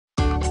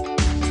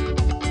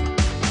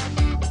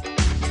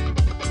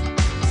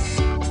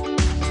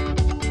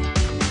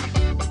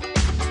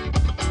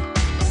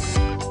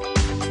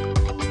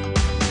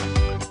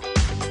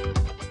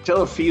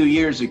Until a few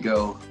years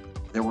ago,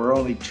 there were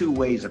only two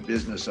ways a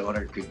business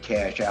owner could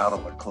cash out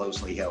of a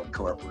closely held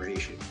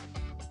corporation.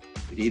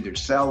 You'd either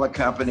sell the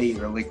company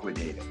or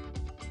liquidate it.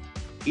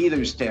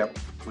 Either step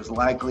was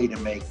likely to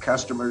make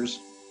customers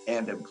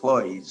and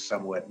employees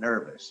somewhat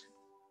nervous.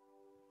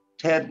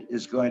 Ted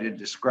is going to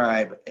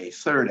describe a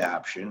third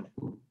option,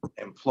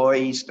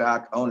 employee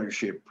stock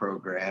ownership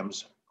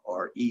programs,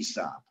 or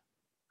ESOP.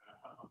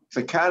 It's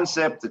a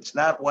concept that's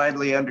not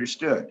widely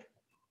understood.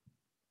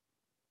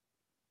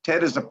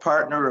 Ted is a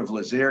partner of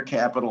Lazear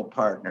Capital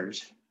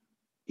Partners.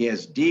 He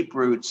has deep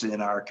roots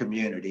in our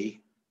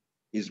community.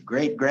 His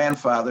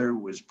great-grandfather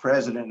was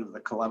president of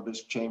the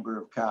Columbus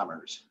Chamber of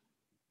Commerce.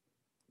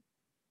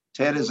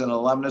 Ted is an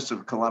alumnus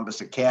of Columbus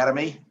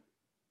Academy.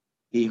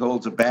 He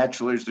holds a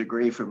bachelor's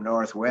degree from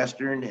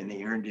Northwestern, and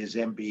he earned his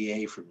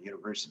MBA from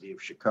University of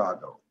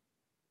Chicago.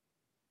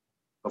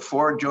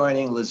 Before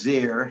joining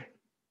Lazear,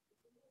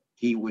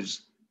 he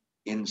was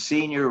in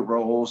senior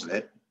roles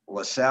at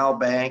LaSalle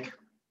Bank,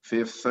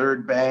 Fifth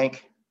Third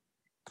Bank,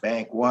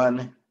 Bank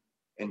One,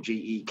 and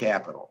GE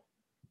Capital,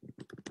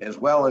 as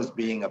well as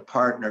being a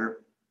partner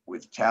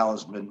with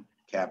Talisman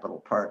Capital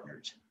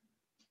Partners.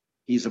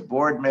 He's a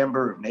board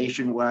member of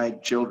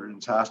Nationwide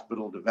Children's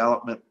Hospital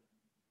Development,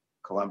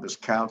 Columbus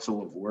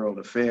Council of World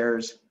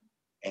Affairs,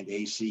 and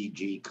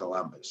ACG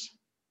Columbus.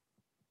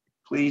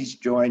 Please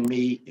join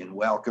me in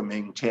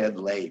welcoming Ted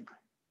Lape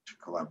to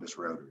Columbus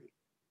Rotary.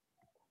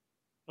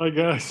 Hi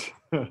guys,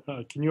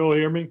 can you all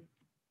hear me?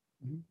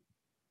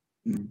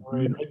 All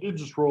right, I did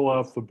just roll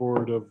off the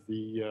board of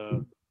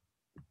the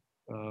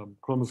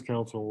Columbus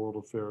Council of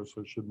World Affairs,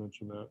 so I should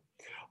mention that.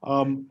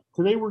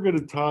 Today we're going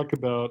to talk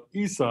about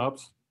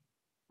ESOPs,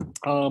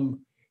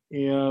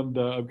 and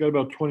I've got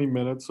about 20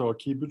 minutes, so I'll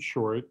keep it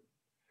short.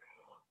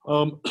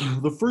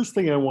 The first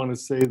thing I want to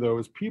say, though,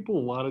 is people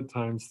a lot of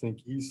times think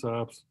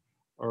ESOPs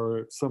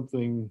are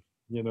something,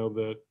 you know,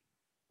 that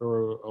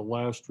are a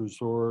last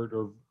resort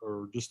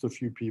or just a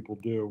few people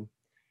do.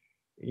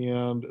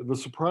 And the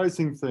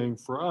surprising thing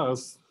for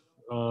us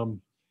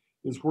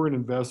is we're an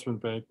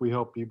investment bank. We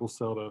help people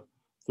sell to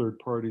third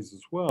parties as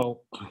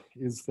well,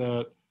 is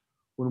that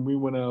when we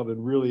went out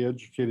and really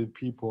educated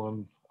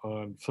people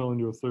on selling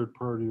to a third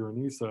party or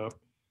an ESOP,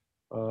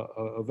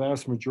 a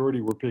vast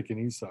majority were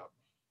picking ESOP.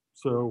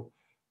 So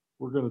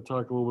we're going to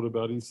talk a little bit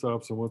about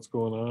ESOPs and what's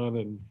going on,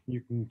 and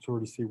you can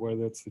sort of see why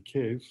that's the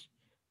case.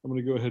 I'm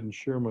going to go ahead and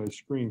share my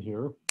screen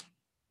here.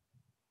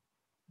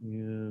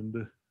 And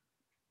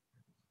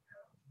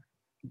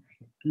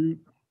okay.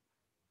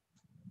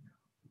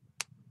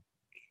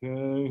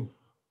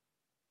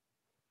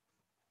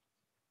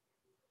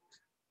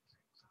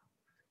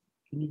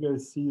 Can you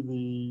guys see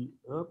the,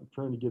 oh, I'm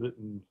trying to get it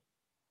in.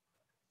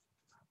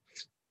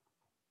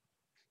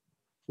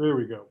 There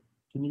we go.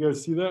 Can you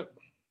guys see that?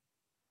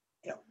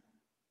 Yeah.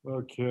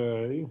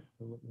 Okay.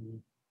 Let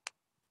me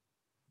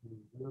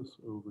move this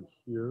over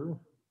here.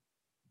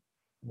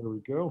 There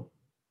we go.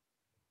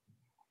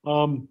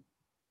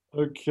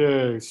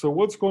 Okay, so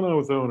what's going on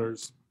with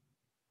owners?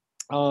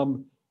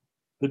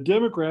 The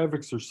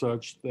demographics are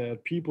such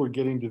that people are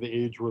getting to the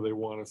age where they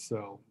want to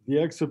sell. The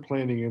Exit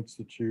Planning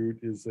Institute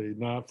is a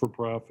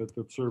not-for-profit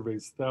that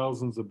surveys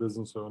thousands of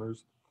business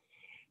owners.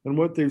 And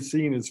what they've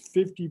seen is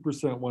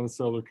 50% want to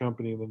sell their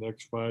company in the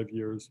next 5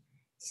 years,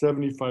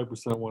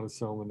 75% want to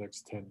sell in the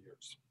next 10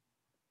 years.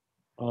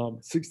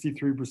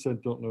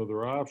 63% don't know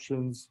their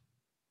options,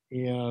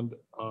 and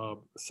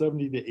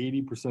 70 to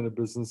 80% of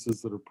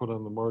businesses that are put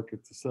on the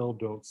market to sell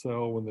don't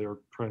sell when they're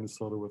trying to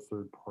sell to a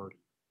third party.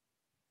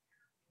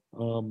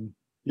 One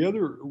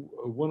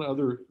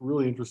other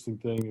really interesting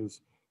thing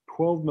is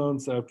 12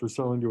 months after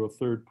selling to a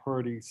third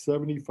party,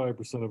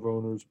 75% of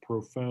owners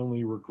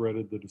profoundly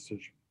regretted the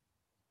decision.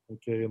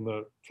 Okay, in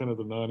the kind of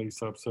the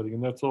non-ESOP setting,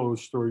 and that's all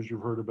those stories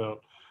you've heard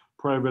about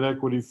private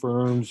equity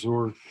firms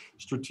or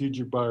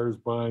strategic buyers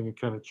buying and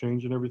kind of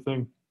changing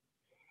everything.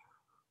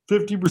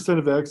 50%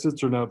 of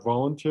exits are not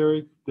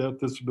voluntary: death,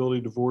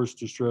 disability, divorce,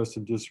 distress,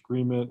 and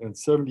disagreement, and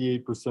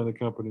 78% of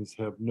companies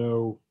have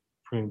no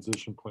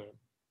transition plan.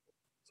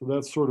 So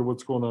that's sort of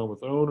what's going on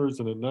with owners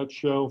in a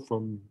nutshell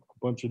from a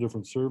bunch of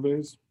different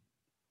surveys.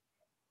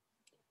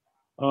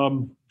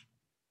 So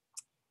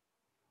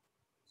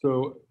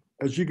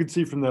as you can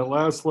see from that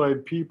last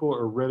slide, people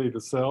are ready to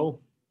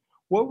sell.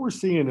 What we're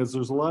seeing is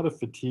there's a lot of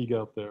fatigue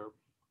out there.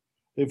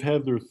 They've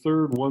had their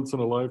third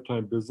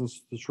once-in-a-lifetime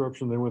business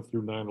disruption. They went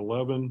through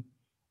 9/11,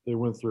 they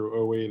went through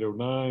 08,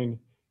 09,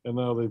 and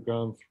now they've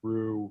gone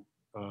through,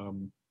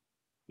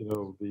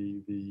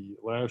 the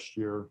last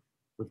year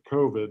with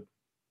COVID.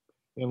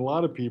 And a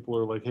lot of people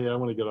are like, hey, I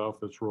want to get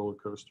off this roller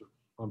coaster.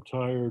 I'm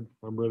tired,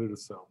 I'm ready to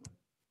sell.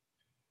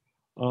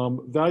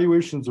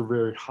 Valuations are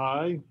very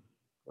high.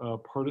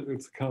 Part of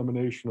it's a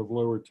combination of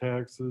lower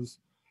taxes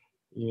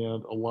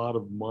and a lot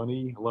of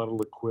money, a lot of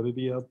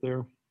liquidity out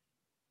there.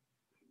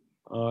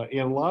 And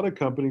a lot of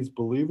companies,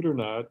 believe it or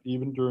not,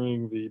 even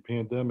during the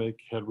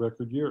pandemic, had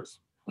record years.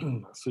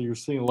 So you're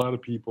seeing a lot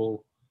of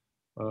people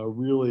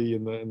really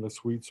in the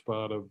sweet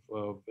spot of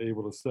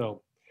able to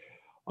sell.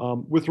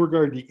 With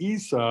regard to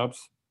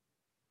ESOPs,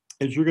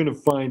 as you're going to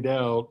find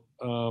out,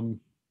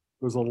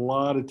 there's a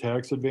lot of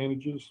tax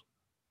advantages.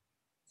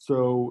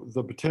 So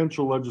the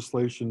potential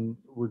legislation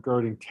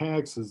regarding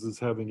taxes is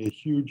having a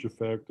huge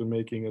effect and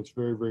making us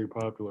very, very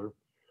popular.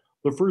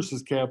 The first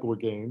is capital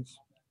gains.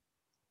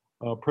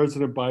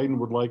 President Biden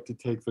would like to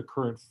take the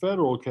current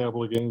federal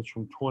capital gains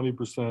from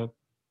 20%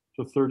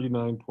 to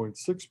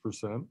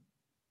 39.6%.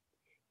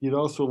 He'd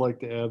also like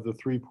to add the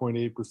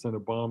 3.8%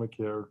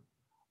 Obamacare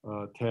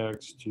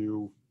tax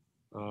to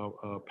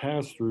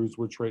pass-throughs,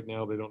 which right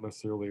now they don't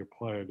necessarily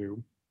apply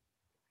to.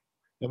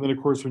 And then,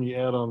 of course, when you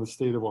add on the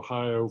state of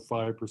Ohio,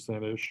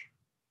 5%-ish,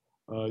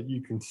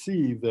 you can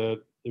see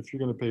that if you're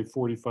going to pay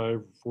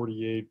 45,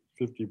 48,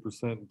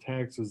 50% in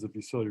taxes if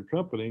you sell your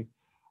company,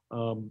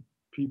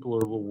 people are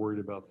a little worried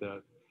about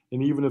that.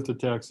 And even if the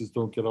taxes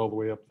don't get all the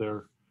way up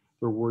there,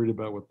 they're worried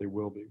about what they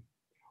will be.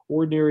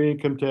 Ordinary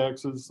income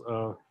taxes,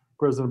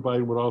 President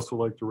Biden would also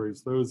like to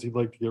raise those. He'd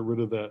like to get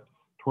rid of that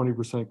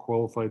 20%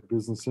 qualified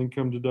business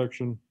income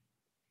deduction.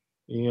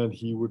 And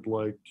he would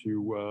like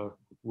to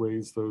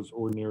raise those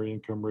ordinary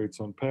income rates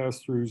on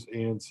pass-throughs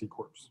and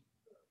C-Corps.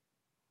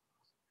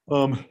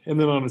 And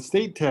then on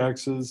estate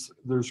taxes,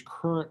 there's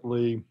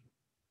currently,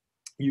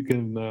 you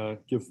can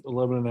give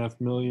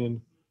 $11.5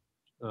 million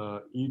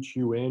each,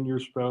 you and your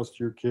spouse, to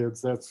your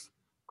kids. That's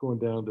going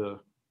down to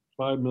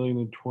 $5 million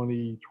in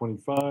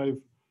 2025.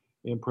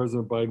 And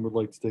President Biden would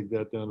like to take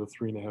that down to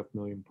 $3.5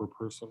 million per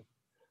person.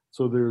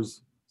 So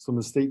there's some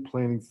estate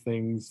planning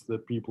things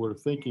that people are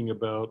thinking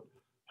about,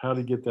 how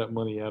to get that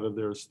money out of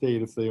their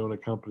estate if they own a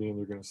company and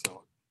they're going to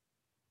sell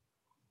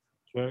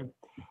it. Okay.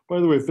 By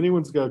the way, if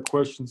anyone's got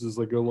questions as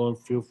I go along,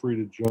 feel free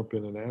to jump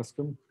in and ask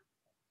them.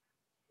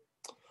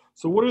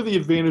 So what are the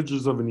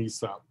advantages of an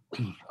ESOP?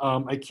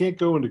 I can't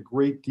go into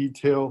great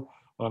detail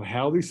on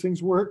how these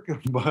things work,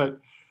 but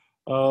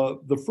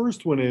the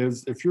first one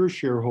is, if you're a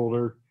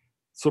shareholder,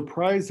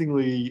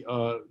 surprisingly,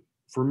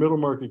 for middle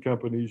market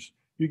companies,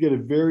 you get a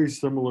very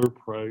similar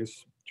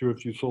price to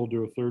if you sold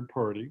to a third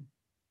party.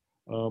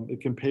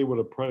 It can pay what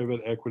a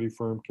private equity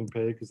firm can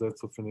pay because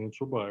that's a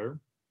financial buyer.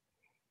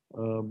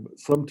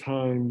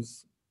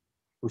 Sometimes,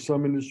 for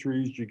some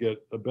industries, you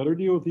get a better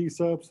deal with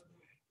ESOPs,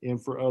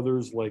 and for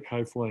others, like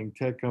high-flying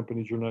tech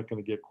companies, you're not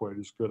going to get quite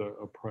as good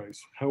a price.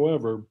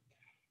 However,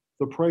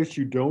 the price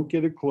you don't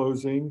get at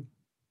closing,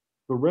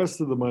 the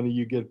rest of the money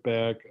you get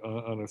back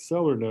on a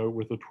seller note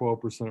with a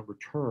 12%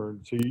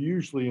 return. So you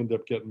usually end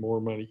up getting more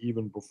money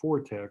even before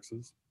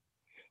taxes.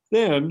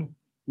 Then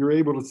you're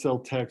able to sell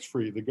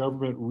tax-free. The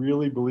government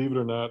really, believe it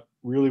or not,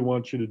 really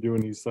wants you to do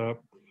an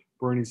ESOP.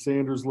 Bernie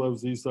Sanders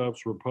loves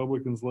ESOPs.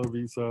 Republicans love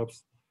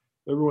ESOPs.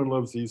 Everyone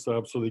loves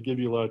ESOPs, so they give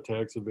you a lot of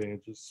tax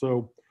advantages.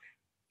 So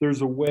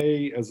there's a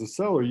way, as a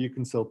seller, you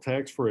can sell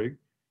tax-free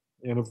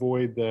and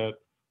avoid that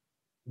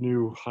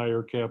new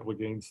higher capital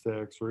gains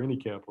tax or any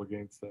capital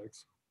gains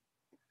tax.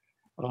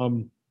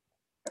 The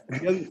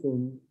other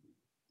thing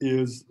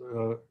is,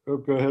 oh,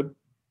 go ahead.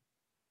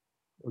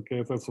 Okay,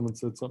 I thought someone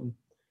said something.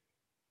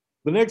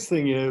 The next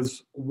thing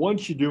is,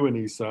 once you do an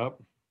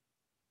ESOP,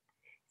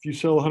 if you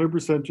sell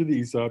 100% to the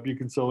ESOP, you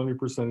can sell any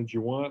percentage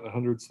you want.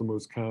 100 is the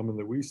most common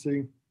that we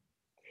see.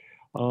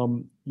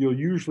 You'll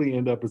usually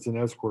end up as an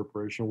S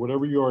corporation.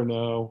 Whatever you are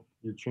now,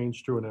 you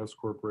change to an S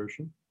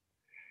corporation.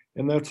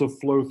 And that's a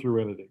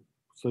flow-through entity.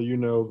 So you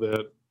know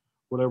that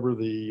whatever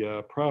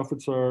the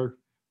profits are,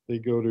 they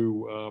go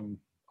to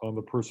on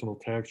the personal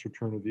tax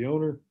return of the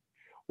owner.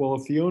 Well,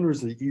 if the owner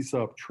is an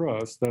ESOP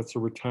trust, that's a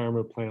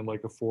retirement plan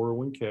like a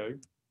 401k.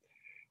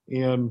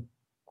 And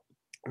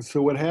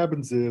so what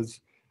happens is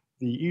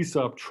the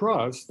ESOP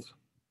trust,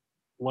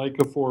 like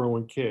a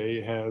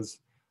 401k, has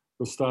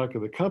the stock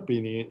of the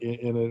company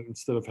in it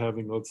instead of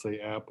having, let's say,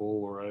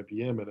 Apple or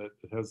IBM in it.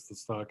 It has the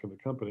stock of the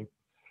company.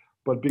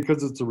 But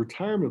because it's a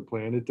retirement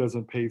plan, it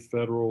doesn't pay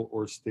federal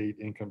or state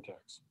income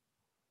tax.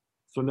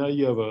 So now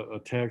you have a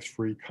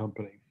tax-free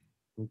company,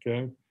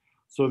 okay?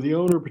 So the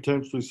owner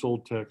potentially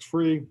sold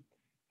tax-free,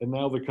 and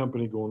now the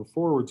company going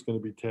forward is going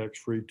to be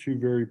tax-free. Two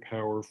very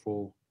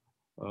powerful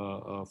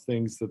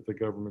things that the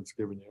government's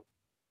given you.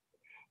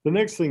 The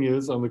next thing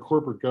is on the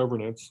corporate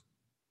governance,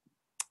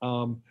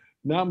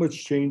 not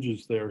much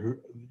changes there.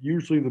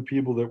 Usually the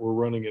people that were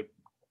running it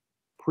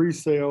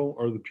pre-sale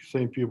are the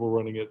same people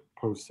running it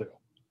post-sale.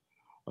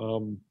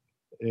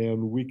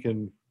 And we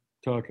can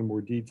talk in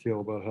more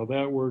detail about how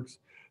that works,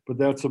 but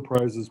that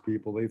surprises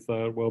people. They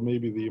thought, well,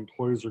 maybe the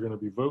employees are going to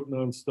be voting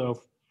on stuff.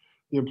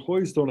 The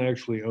employees don't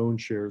actually own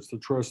shares. The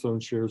trust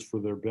owns shares for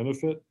their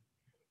benefit.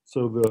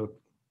 So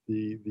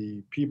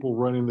the people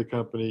running the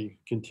company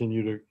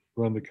continue to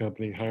run the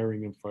company,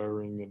 hiring and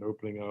firing and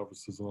opening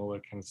offices and all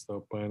that kind of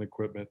stuff, buying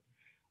equipment.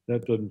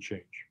 That doesn't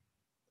change.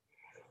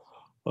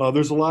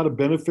 There's a lot of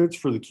benefits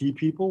for the key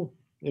people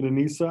in an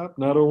ESOP.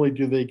 Not only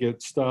do they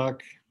get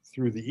stock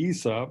through the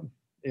ESOP,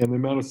 and the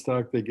amount of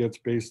stock they get is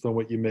based on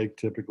what you make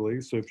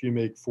typically. So if you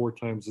make 4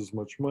 times as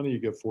much money, you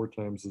get 4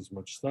 times as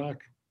much stock.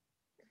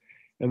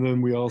 And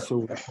then we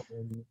also have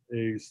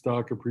a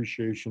stock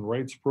appreciation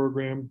rights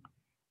program,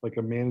 like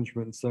a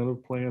management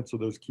incentive plan, so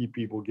those key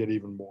people get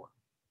even more.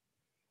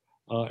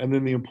 And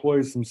then the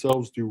employees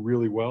themselves do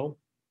really well.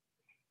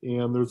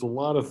 And there's a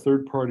lot of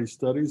third-party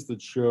studies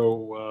that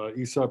show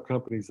ESOP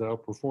companies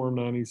outperform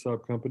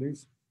non-ESOP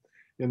companies.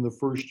 In the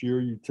first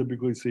year, you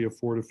typically see a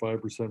 4 to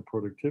 5%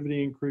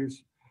 productivity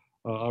increase.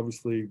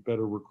 Obviously,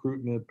 better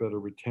recruitment, better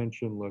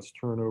retention, less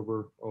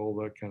turnover, all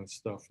that kind of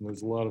stuff. And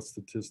there's a lot of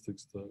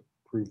statistics to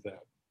prove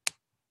that.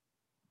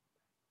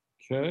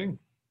 Okay.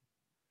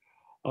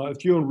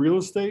 If you own real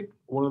estate,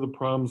 one of the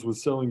problems with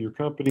selling your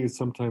company is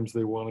sometimes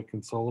they want to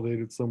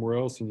consolidate it somewhere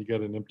else and you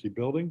got an empty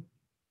building.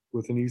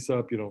 With an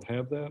ESOP, you don't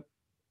have that.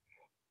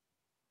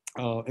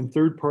 And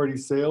third-party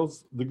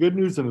sales, the good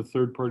news in a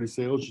third-party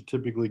sales, you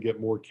typically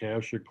get more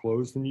cash at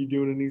close than you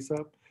do in an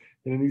ESOP.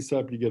 In an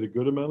ESOP, you get a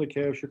good amount of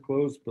cash at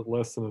close, but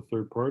less than a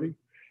third party.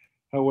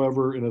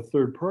 However, in a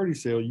third-party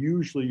sale,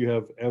 usually you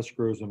have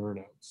escrows and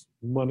earnouts,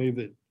 money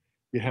that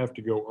you have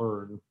to go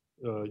earn.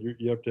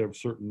 You have to have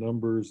certain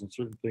numbers and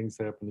certain things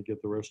happen to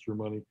get the rest of your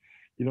money.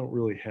 You don't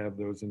really have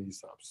those in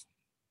ESOPs.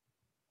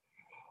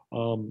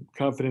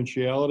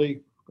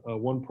 Confidentiality.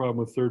 One problem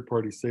with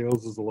third-party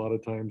sales is a lot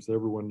of times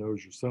everyone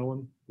knows you're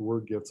selling. The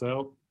word gets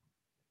out.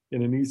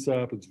 In an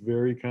ESOP, it's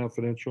very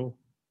confidential.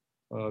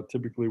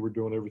 Typically, we're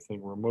doing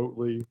everything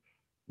remotely.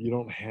 You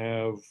don't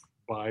have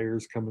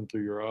buyers coming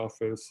through your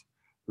office.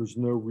 There's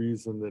no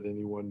reason that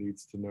anyone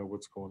needs to know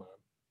what's going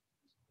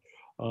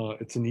on.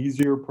 It's an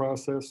easier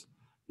process.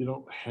 You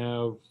don't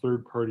have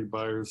third-party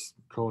buyers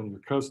calling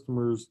your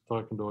customers,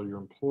 talking to all your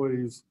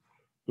employees.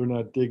 They're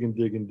not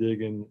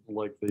digging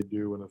like they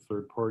do in a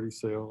third-party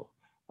sale.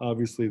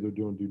 Obviously, they're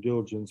doing due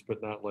diligence,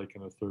 but not like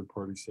in a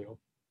third-party sale.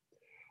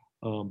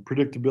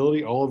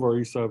 Predictability, all of our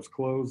ESOPs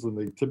close, and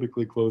they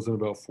typically close in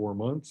about 4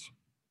 months.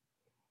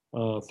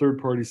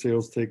 Third-party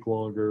sales take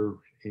longer,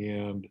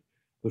 and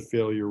the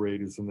failure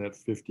rate is in that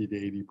 50 to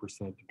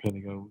 80%,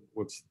 depending on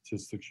what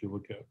statistics you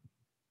look at.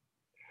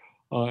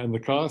 And the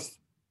cost,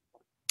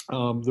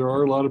 there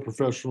are a lot of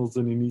professionals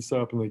in an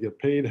ESOP and they get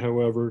paid.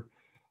 However,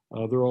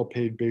 they're all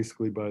paid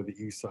basically by the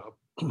ESOP,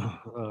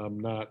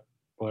 not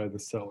by the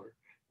seller.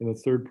 In a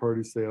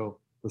third-party sale,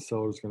 the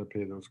seller is going to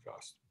pay those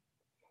costs.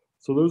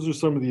 So those are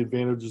some of the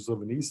advantages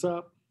of an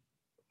ESOP.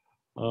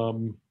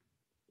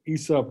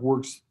 ESOP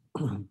works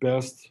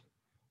best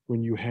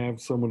when you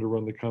have someone to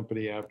run the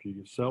company after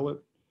you sell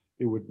it.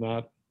 It would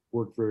not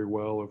work very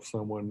well if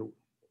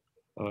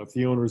if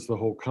the owner is the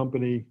whole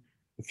company.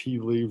 If he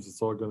leaves,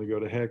 it's all going to go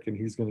to heck, and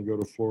he's going to go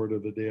to Florida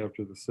the day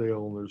after the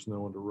sale, and there's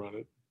no one to run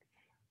it.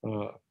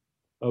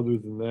 Other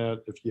than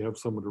that, if you have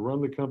someone to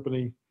run the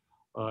company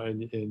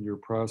and your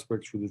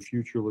prospects for the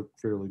future look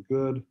fairly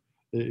good,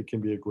 it can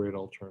be a great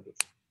alternative.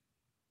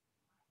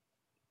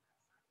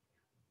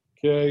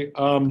 Okay,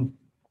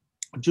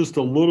 just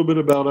a little bit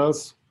about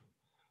us.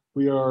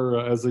 We are,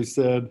 as I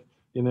said,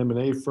 an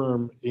M&A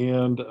firm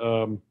and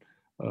an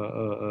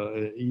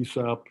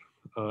ESOP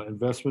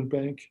investment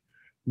bank.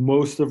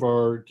 Most of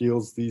our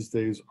deals these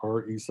days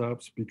are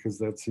ESOPs because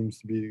that seems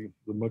to be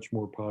the much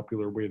more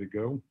popular way to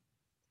go.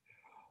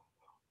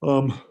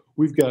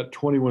 We've got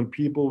 21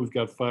 people. We've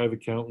got 5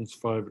 accountants,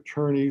 5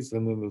 attorneys,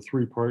 and then the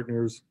 3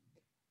 partners.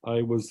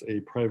 I was a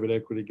private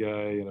equity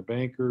guy and a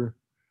banker.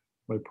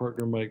 My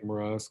partner, Mike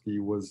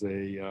Morosky, was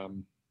a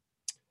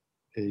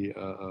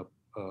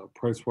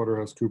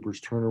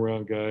PricewaterhouseCoopers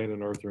turnaround guy and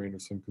an Arthur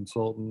Andersen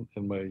consultant.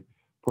 And my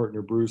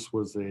partner, Bruce,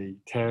 was a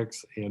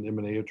tax and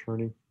M&A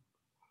attorney.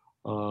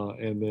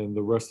 And then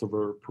the rest of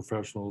our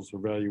professionals are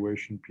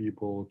valuation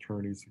people,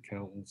 attorneys,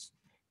 accountants,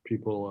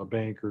 people,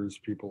 bankers,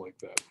 people like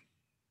that.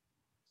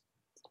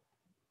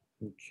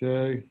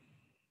 Okay.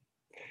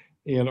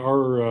 And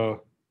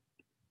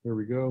there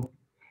we go.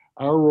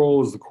 Our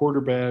role as the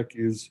quarterback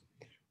is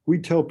we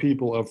tell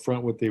people up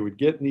front what they would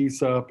get in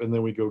ESOP, and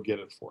then we go get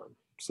it for them.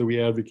 So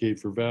we advocate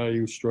for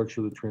value,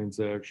 structure the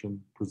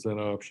transaction, present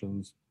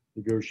options,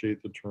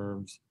 negotiate the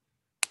terms,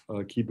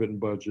 keep it in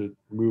budget,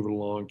 move it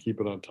along, keep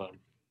it on time.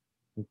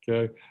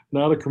 Okay,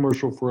 not a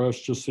commercial for us,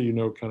 just so you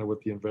know kind of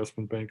what the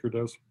investment banker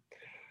does.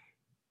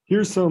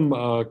 Here's some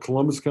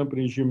Columbus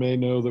companies you may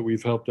know that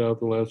we've helped out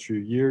the last few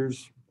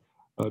years.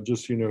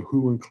 Just so you know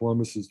who in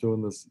Columbus is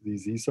doing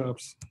these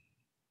ESOPs.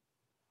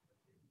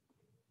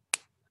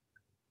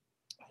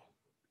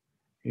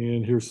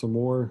 And here's some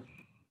more.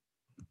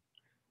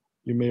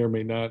 You may or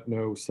may not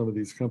know some of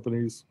these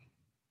companies.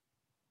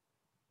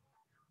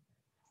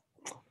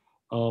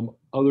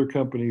 Other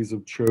companies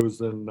have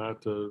chosen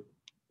not to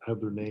have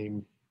their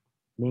name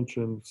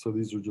mentioned, so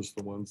these are just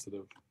the ones that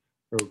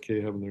are okay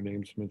having their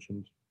names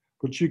mentioned.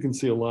 But you can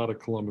see a lot of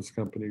Columbus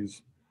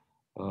companies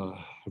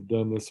have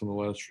done this in the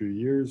last few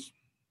years.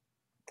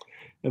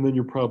 And then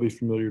you're probably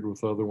familiar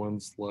with other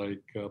ones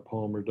like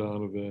Palmer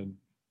Donovan,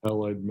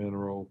 Allied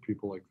Mineral,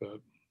 people like that.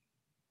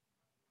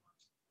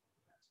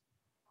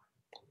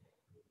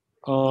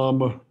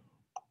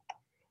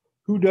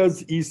 Who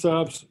does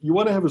ESOPs? You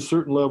want to have a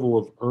certain level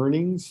of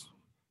earnings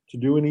to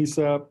do an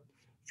ESOP.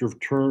 If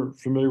you're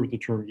familiar with the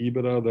term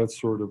EBITDA, that's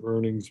sort of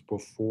earnings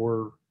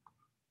before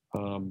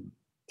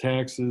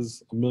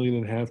taxes, $1.5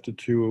 million to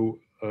 $2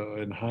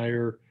 million and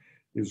higher.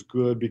 is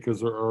good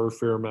because there are a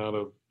fair amount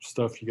of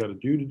stuff you got to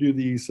do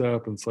the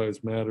ESOP, and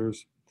size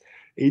matters.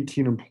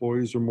 18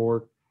 employees or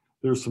more.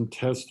 There's some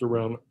tests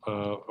around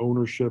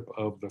ownership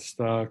of the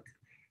stock.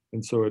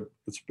 And so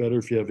it's better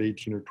if you have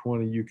 18 or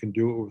 20. You can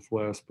do it with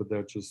less, but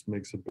that just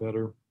makes it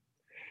better.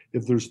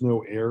 If there's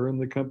no heir in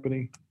the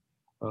company,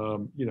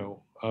 you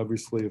know,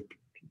 obviously if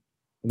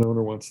an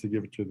owner wants to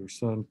give it to their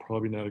son,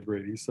 probably not a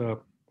great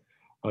ESOP.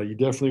 You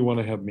definitely want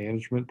to have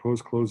management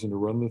post-closing to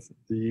run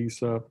the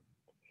ESOP.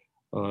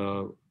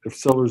 If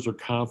sellers are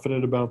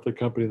confident about the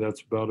company,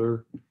 that's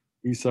better.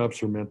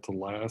 ESOPs are meant to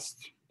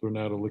last. They're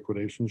not a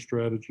liquidation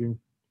strategy.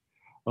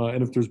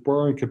 And if there's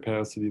borrowing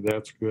capacity,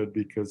 that's good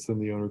because then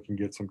the owner can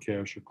get some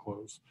cash at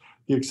close.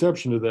 The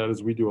exception to that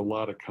is we do a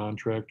lot of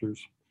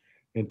contractors,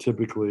 and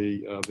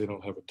typically they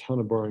don't have a ton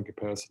of borrowing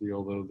capacity,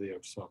 although they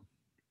have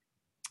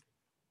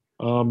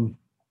some.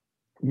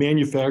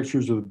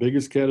 Manufacturers are the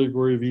biggest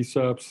category of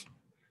ESOPs.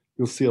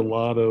 You'll see a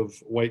lot of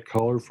white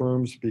collar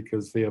firms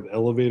because they have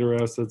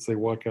elevator assets. They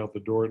walk out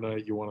the door at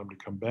night. You want them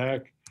to come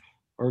back.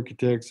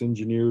 Architects,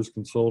 engineers,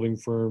 consulting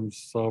firms,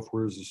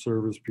 software as a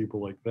service, people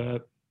like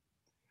that.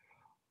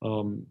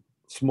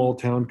 Small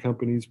town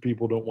companies,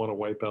 people don't want to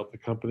wipe out the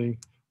company.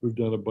 We've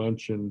done a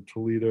bunch in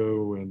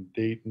Toledo and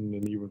Dayton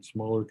and even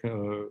smaller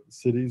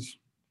cities.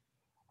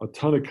 A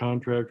ton of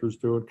contractors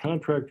do it.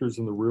 Contractors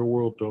in the real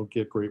world don't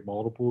get great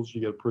multiples. You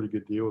get a pretty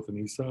good deal with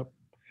an ESOP.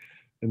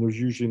 And there's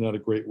usually not a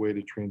great way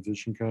to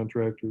transition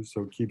contractors,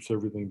 so it keeps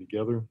everything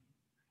together.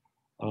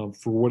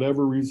 For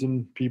whatever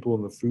reason, people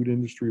in the food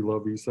industry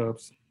love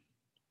ESOPs.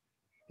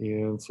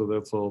 And so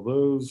that's all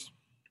those.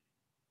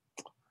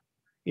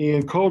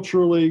 And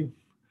culturally,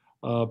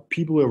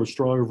 people who have a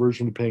strong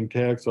aversion to paying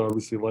tax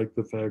obviously like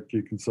the fact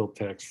you can sell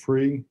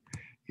tax-free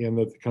and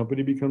that the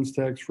company becomes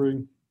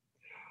tax-free.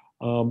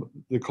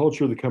 The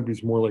culture of the company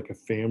is more like a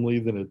family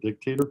than a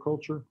dictator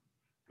culture,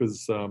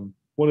 because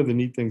one of the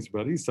neat things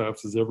about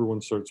ESOPs is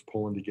everyone starts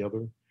pulling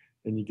together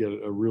and you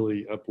get a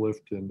really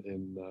uplift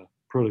in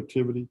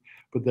productivity,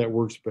 but that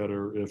works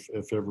better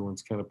if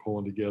everyone's kind of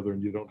pulling together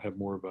and you don't have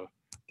more of a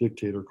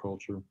dictator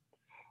culture.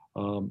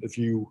 If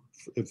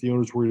the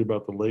owner's worried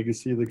about the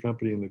legacy of the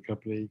company and the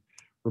company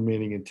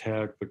remaining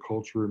intact, the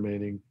culture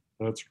remaining,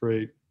 that's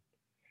great.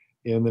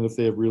 And then if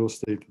they have real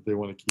estate that they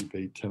want to keep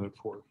a tenant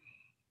for.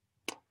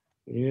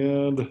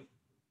 And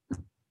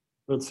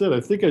that's it. I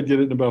think I did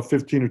it in about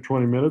 15 or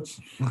 20 minutes.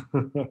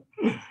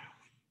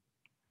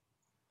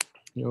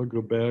 Yeah, I'll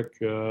go back.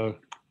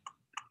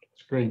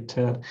 That's great,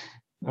 Ted.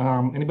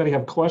 Anybody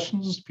have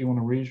questions? If you want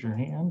to raise your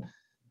hand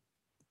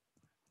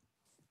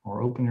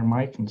or open your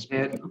mic and speak.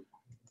 Ed,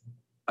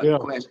 a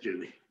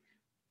question.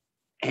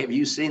 Have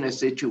you seen a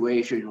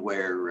situation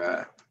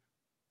where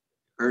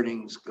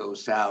earnings go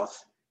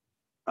south?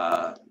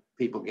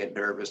 People get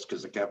nervous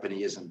because the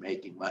company isn't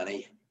making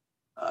money,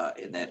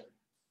 and that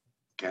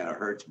kind of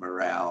hurts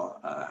morale.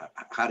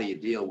 How do you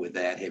deal with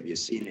that? Have you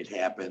seen it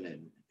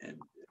happen, and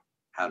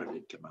how did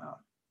it come out?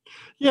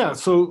 Yeah,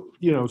 so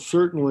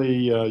certainly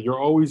you're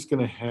always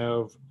going to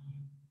have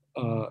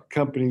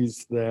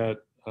companies that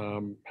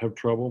have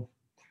trouble.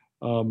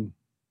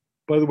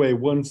 By the way,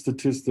 one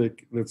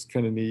statistic that's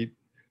kind of neat: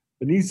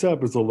 an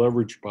ESOP is a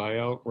leveraged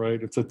buyout,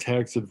 right? It's a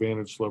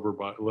tax-advantaged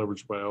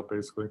leveraged buyout,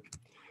 basically.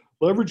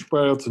 Leveraged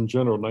buyouts in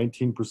general,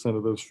 19%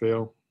 of those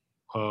fail.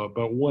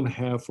 About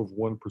 1/2 of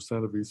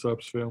 1% of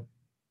ESOPs fail.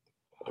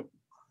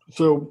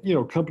 So,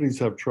 companies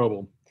have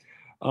trouble.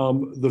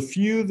 The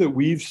few that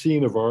we've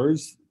seen of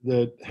ours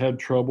that had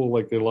trouble,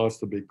 like they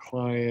lost a big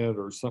client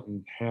or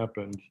something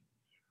happened,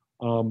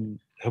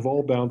 have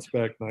all bounced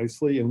back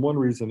nicely. And one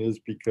reason is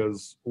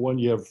because, one,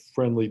 you have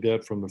friendly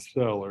debt from the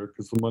seller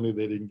because the money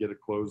they didn't get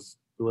at close,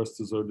 the rest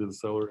is owed to the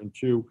seller. And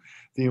two,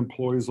 the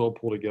employees all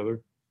pull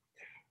together.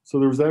 So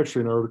there was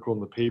actually an article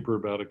in the paper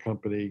about a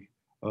company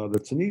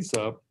that's an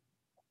ESOP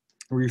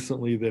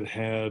recently that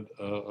had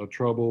a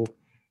trouble.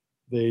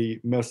 They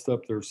messed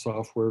up their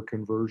software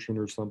conversion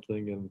or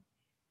something and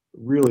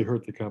really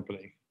hurt the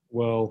company.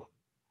 Well,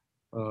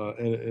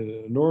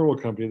 in a normal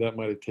company, that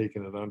might have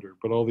taken it under,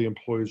 but all the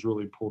employees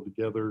really pulled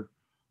together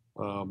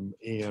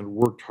and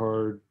worked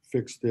hard,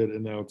 fixed it,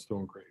 and now it's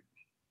doing great.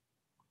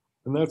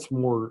 And that's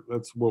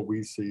what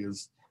we see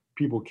is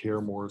people care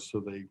more, so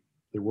they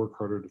work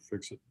harder to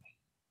fix it.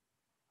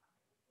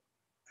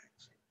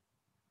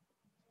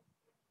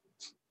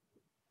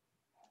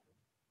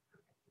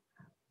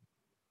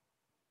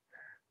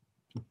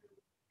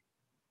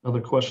 Other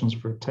questions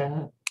for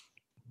Tad?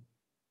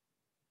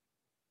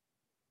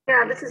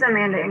 Yeah, this is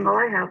Amanda Engel.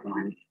 I have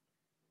one.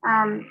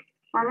 On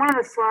one of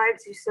the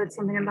slides, you said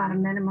something about a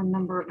minimum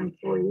number of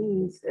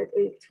employees at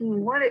 18.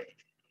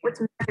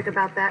 What's magic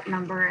about that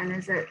number? And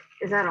is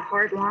that a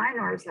hard line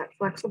or is that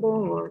flexible?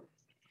 Or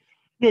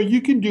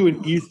you can do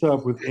an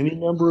ESOP with any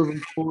number of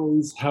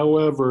employees.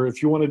 However,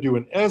 if you want to do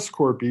an S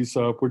Corp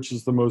ESOP, which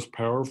is the most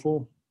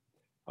powerful,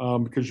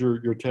 because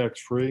you're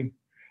tax-free,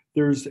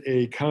 there's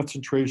a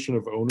concentration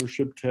of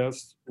ownership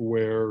test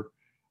where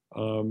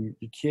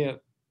you can't,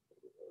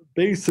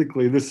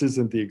 basically, this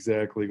isn't the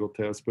exact legal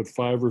test, but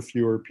 5 or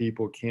fewer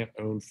people can't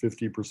own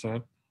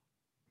 50%.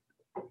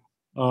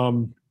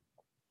 So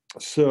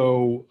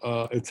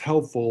it's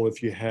helpful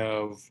if you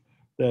have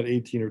that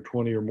 18 or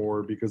 20 or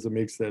more because it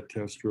makes that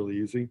test really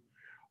easy.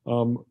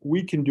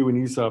 We can do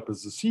an ESOP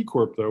as a C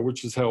Corp though,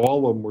 which is how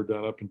all of them were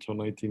done up until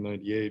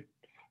 1998.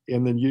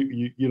 And then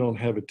you don't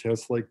have a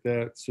test like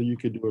that, so you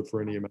could do it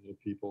for any amount of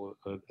people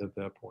at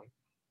that point.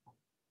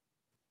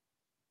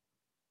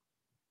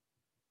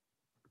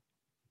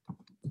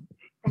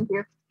 Thank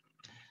you.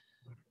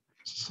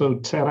 So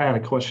Ted, I had a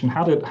question.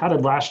 How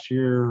did last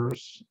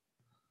year's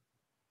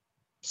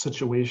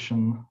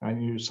situation, I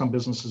knew some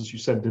businesses you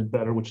said did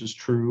better, which is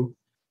true,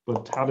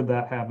 but how did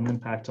that have an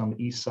impact on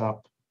the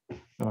ESOP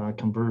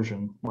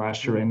conversion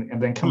last year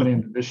and then coming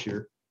into this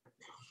year?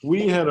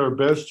 We had our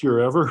best year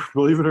ever,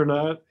 believe it or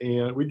not,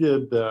 and we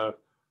did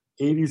 80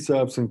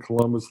 ESOPs in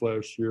Columbus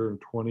last year and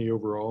 20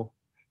 overall,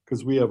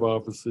 because we have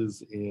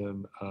offices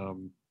in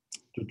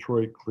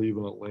Detroit,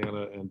 Cleveland,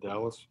 Atlanta, and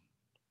Dallas.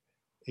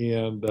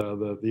 And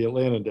the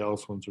Atlanta and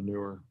Dallas ones are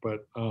newer,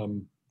 but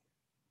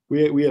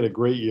we had a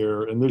great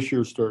year, and this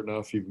year's starting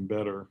off even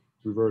better.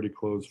 We've already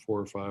closed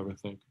 4 or 5, I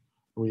think.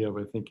 We have,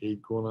 I think,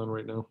 8 going on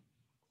right now.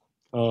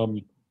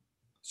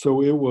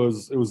 So it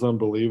was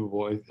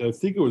unbelievable. I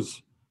think it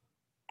was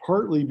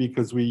partly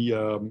because we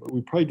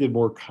probably did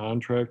more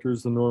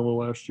contractors than normal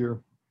last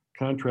year.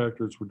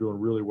 Contractors were doing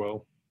really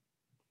well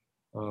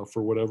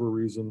for whatever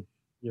reason.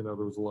 You know,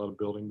 there was a lot of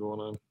building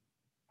going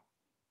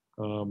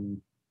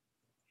on.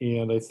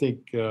 And I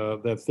think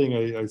that thing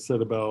I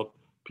said about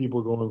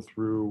people going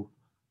through,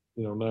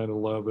 you know,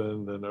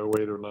 9/11, then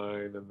 08 or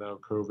 09, and now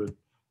COVID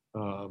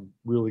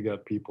really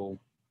got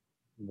people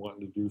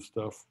wanting to do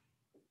stuff.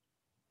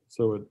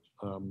 So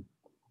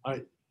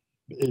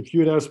if you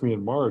had asked me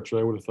in March,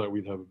 I would have thought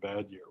we'd have a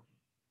bad year.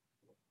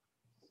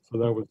 So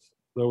that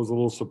was a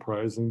little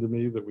surprising to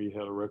me that we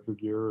had a record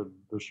year, and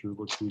this year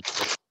looks good.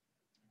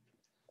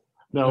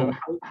 Now,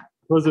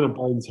 President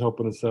Biden's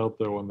helping us out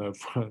though on that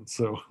front.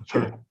 So.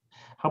 Sure.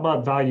 How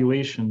about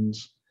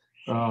valuations?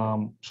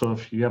 So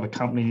if you have a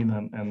company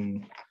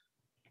and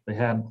they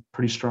had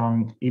pretty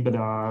strong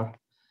EBITDA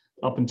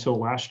up until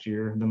last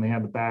year, and then they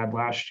had the bad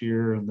last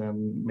year, and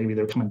then maybe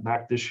they're coming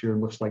back this year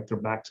and looks like they're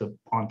back to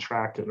on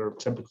track or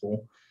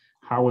typical.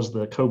 How is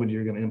the COVID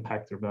year going to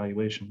impact their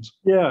valuations?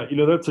 Yeah, you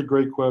know, that's a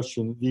great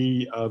question.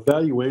 The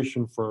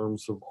valuation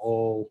firms have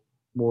all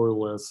more or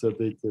less said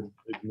they could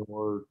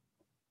ignore,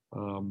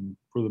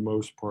 for the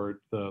most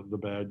part, the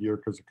bad year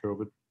because of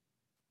COVID.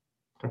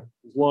 Okay.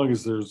 As long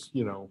as there's,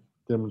 you know,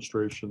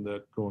 demonstration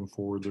that going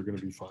forward they're going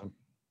to be fine.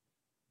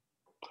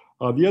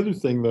 The other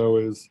thing though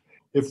is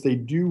if they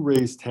do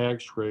raise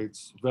tax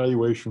rates,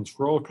 valuations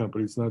for all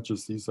companies, not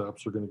just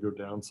ESOPs, are going to go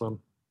down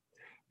some,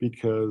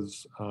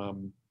 because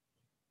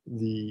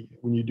when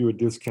you do a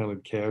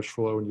discounted cash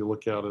flow and you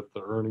look out at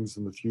the earnings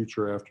in the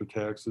future after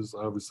taxes,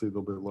 obviously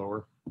they'll be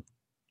lower.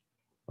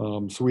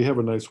 So we have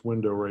a nice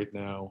window right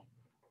now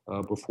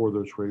before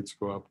those rates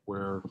go up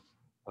where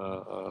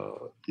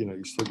you know,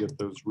 you still get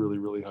those really,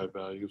 really high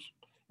values.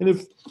 And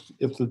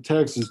if the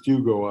taxes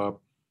do go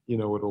up, you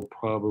know, it'll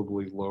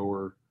probably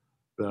lower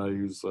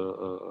values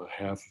a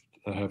half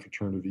a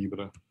turn of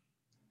EBITDA.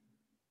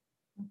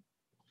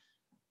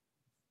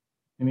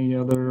 Any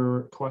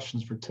other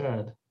questions for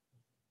Ted?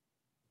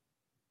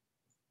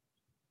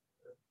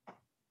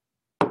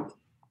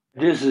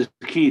 This is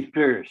Keith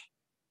Pierce.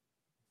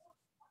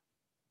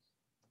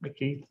 Hi,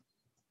 Keith.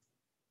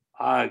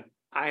 I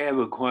have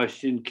a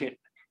question.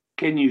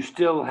 Can you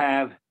still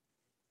have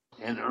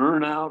an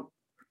earnout?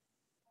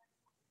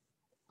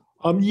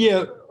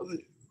 Yeah,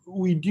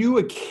 we do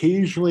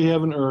occasionally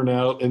have an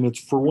earnout, and it's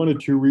for one of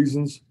two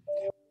reasons.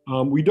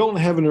 We don't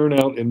have an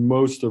earnout in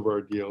most of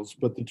our deals,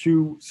 but the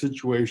two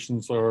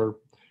situations are,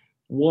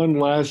 one,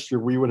 last year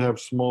we would have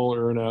small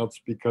earnouts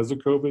because of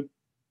COVID.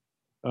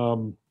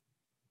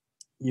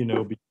 You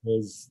know,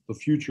 because the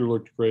future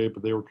looked great,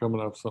 but they were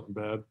coming off something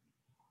bad.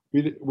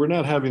 We're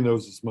not having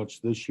those as much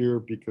this year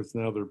because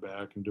now they're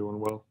back and doing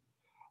well.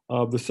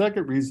 The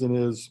second reason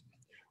is,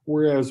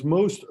 whereas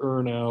most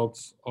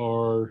earnouts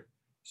are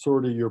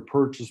sort of your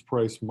purchase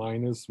price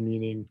minus,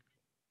 meaning,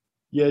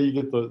 yeah, you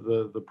get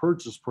the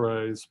purchase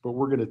price, but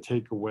we're going to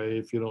take away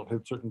if you don't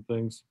hit certain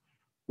things.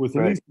 With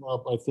an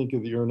ESOP, I think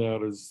of the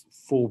earnout as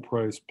full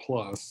price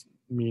plus,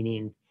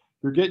 meaning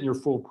you're getting your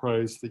full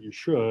price that you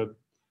should,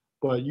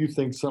 but you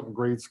think something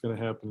great's going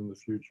to happen in the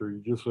future.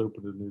 You just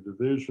opened a new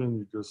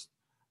division. You're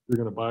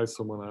going to buy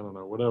someone, I don't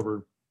know,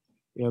 whatever.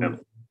 And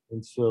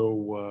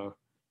so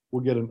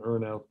we'll get an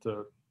earnout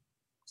to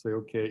say,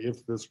 okay,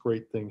 if this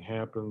great thing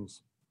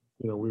happens,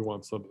 you know, we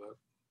want some of that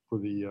for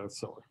the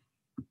seller.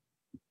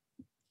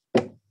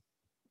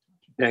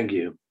 Thank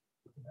you.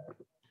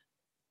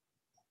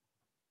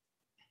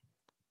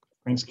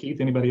 Thanks,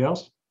 Keith. Anybody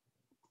else?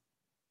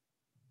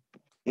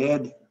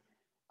 Ed,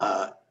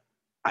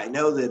 I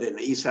know that an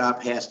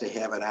ESOP has to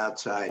have an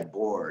outside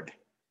board.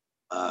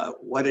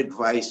 What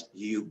advice do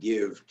you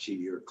give to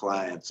your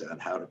clients on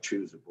how to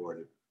choose a board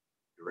of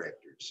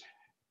directors?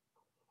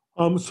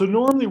 So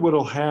normally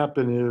what'll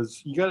happen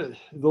is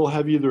they'll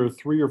have either a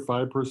 3 or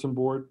 5 person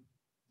board.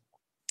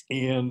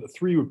 And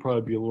 3 would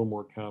probably be a little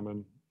more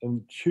common.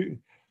 And 2,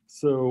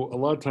 so a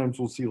lot of times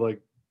we'll see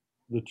like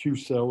the 2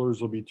 sellers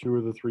will be 2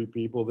 of the 3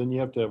 people. Then you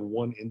have to have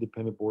 1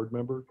 independent board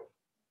member,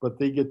 but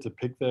they get to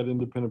pick that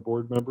independent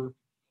board member.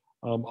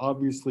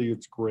 Obviously,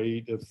 it's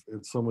great if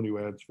it's someone who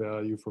adds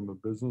value from a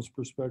business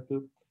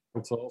perspective.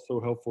 It's also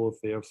helpful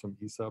if they have some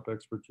ESOP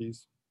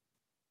expertise.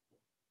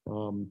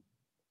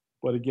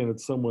 But again,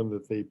 it's someone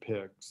that they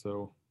pick.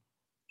 So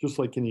just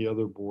like any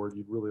other board,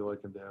 you'd really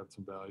like them to add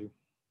some value.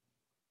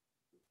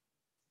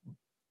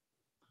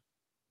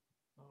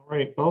 All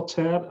right, well,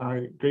 Ted,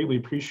 I greatly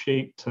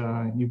appreciate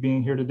you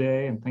being here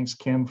today, and thanks,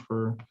 Ken,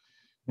 for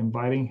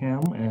inviting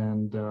him.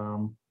 And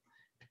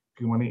if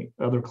you want any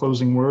other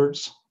closing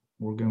words,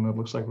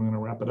 looks like we're gonna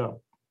wrap it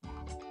up.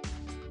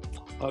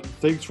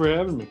 Thanks for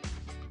having me.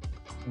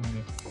 All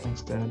right,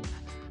 thanks, Ted.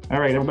 All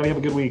right, everybody have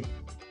a good week.